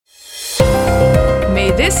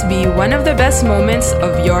May this be one of the best moments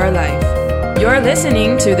of your life. You're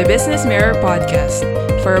listening to the Business Mirror Podcast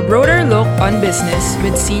for a broader look on business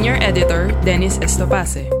with Senior Editor Dennis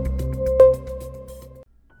Estopace.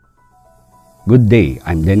 Good day,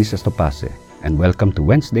 I'm Dennis Estopace, and welcome to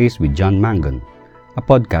Wednesdays with John Mangan, a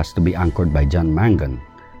podcast to be anchored by John Mangan,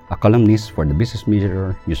 a columnist for the Business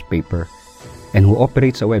Mirror newspaper and who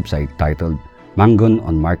operates a website titled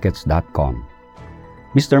mangononmarkets.com.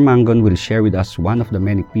 Mr. Mangan will share with us one of the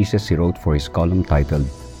many pieces he wrote for his column titled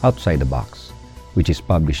Outside the Box, which is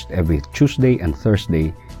published every Tuesday and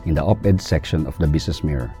Thursday in the op-ed section of the Business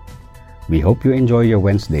Mirror. We hope you enjoy your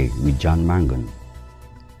Wednesday with John Mangan.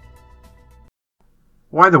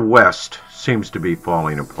 Why the West seems to be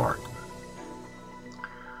falling apart.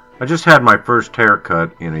 I just had my first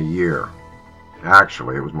haircut in a year.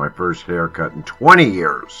 Actually, it was my first haircut in 20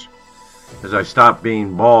 years, as I stopped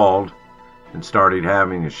being bald and started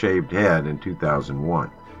having a shaved head in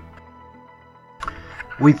 2001.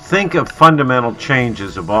 We think of fundamental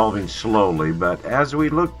changes evolving slowly, but as we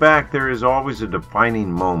look back, there is always a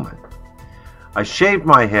defining moment. I shaved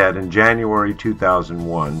my head in January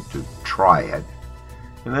 2001 to try it,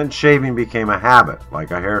 and then shaving became a habit,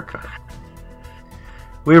 like a haircut.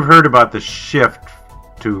 We have heard about the shift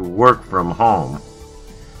to work from home,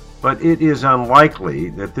 but it is unlikely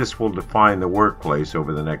that this will define the workplace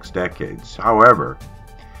over the next decades. However,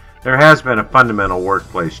 there has been a fundamental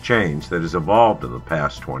workplace change that has evolved in the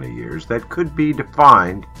past 20 years that could be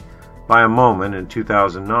defined by a moment in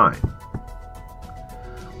 2009.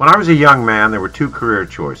 When I was a young man, there were two career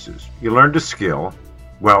choices. You learned a skill,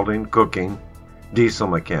 welding, cooking, diesel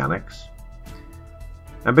mechanics,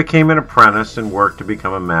 and became an apprentice and worked to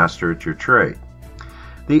become a master at your trade.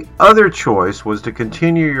 The other choice was to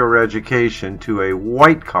continue your education to a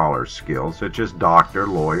white-collar skill such as doctor,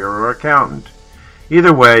 lawyer, or accountant.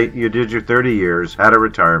 Either way, you did your 30 years, had a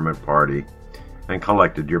retirement party, and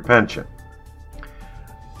collected your pension.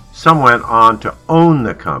 Some went on to own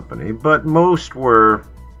the company, but most were,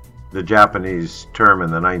 the Japanese term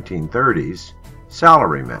in the 1930s,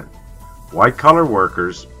 salarymen, white-collar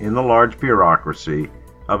workers in the large bureaucracy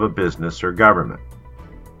of a business or government.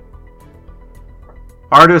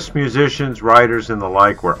 Artists, musicians, writers, and the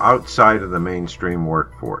like were outside of the mainstream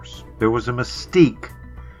workforce. There was a mystique,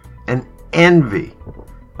 an envy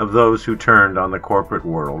of those who turned on the corporate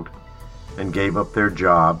world and gave up their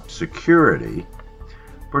job security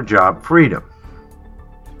for job freedom.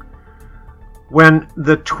 With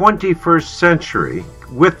the 21st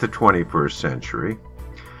century,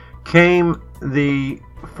 came the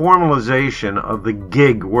formalization of the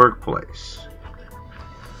gig workplace.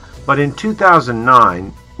 But in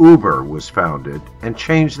 2009, Uber was founded and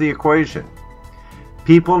changed the equation.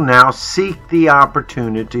 People now seek the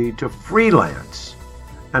opportunity to freelance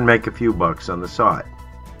and make a few bucks on the side.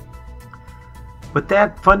 But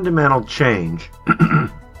that fundamental change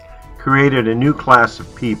created a new class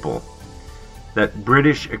of people that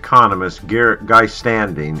British economist Guy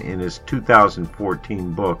Standing, in his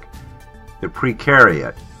 2014 book, The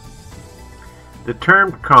Precariat. The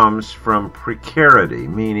term comes from precarity,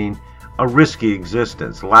 meaning a risky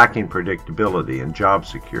existence, lacking predictability and job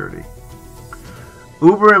security.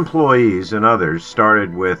 Uber employees and others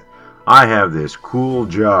started with, "I have this cool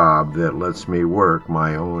job that lets me work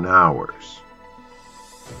my own hours."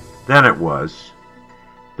 Then it was,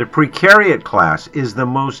 "The precariat class is the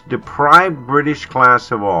most deprived British class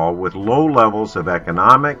of all, with low levels of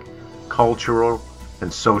economic, cultural,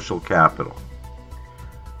 and social capital."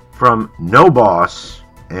 From no boss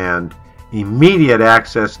and immediate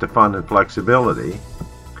access to fun and flexibility,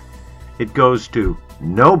 it goes to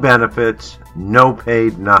no benefits, no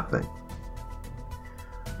paid nothing.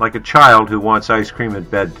 Like a child who wants ice cream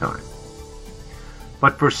at bedtime.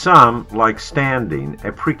 But for some, like Standing,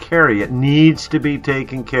 a precariat needs to be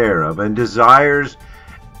taken care of, and his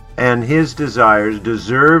desires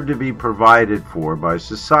deserve to be provided for by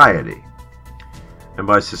society. And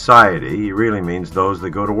by society, he really means those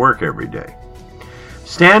that go to work every day.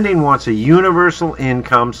 Standing wants a universal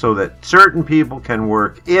income so that certain people can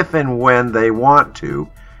work if and when they want to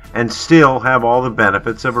and still have all the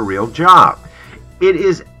benefits of a real job. It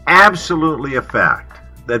is absolutely a fact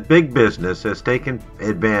that big business has taken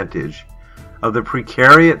advantage of the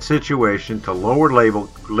precariat situation to lower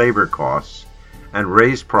labor costs and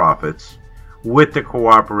raise profits with the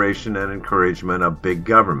cooperation and encouragement of big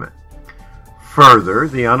government. Further,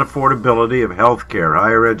 the unaffordability of healthcare,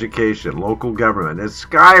 higher education, local government has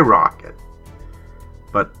skyrocketed.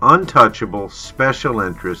 But untouchable special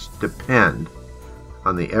interests depend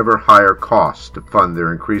on the ever higher costs to fund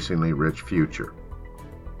their increasingly rich future.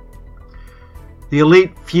 The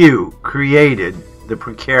elite few created the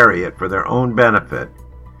precariat for their own benefit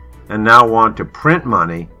and now want to print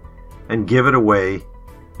money and give it away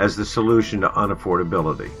as the solution to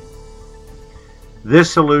unaffordability.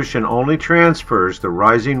 This solution only transfers the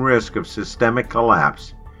rising risk of systemic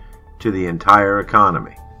collapse to the entire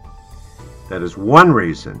economy. That is one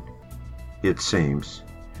reason, it seems,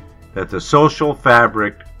 that the social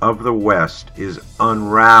fabric of the West is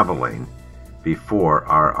unraveling before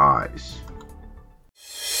our eyes.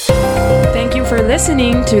 Thank you for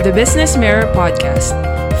listening to the Business Mirror podcast.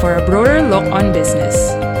 For a broader look on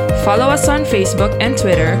business, follow us on Facebook and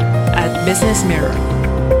Twitter at Business Mirror.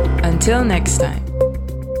 Until next time.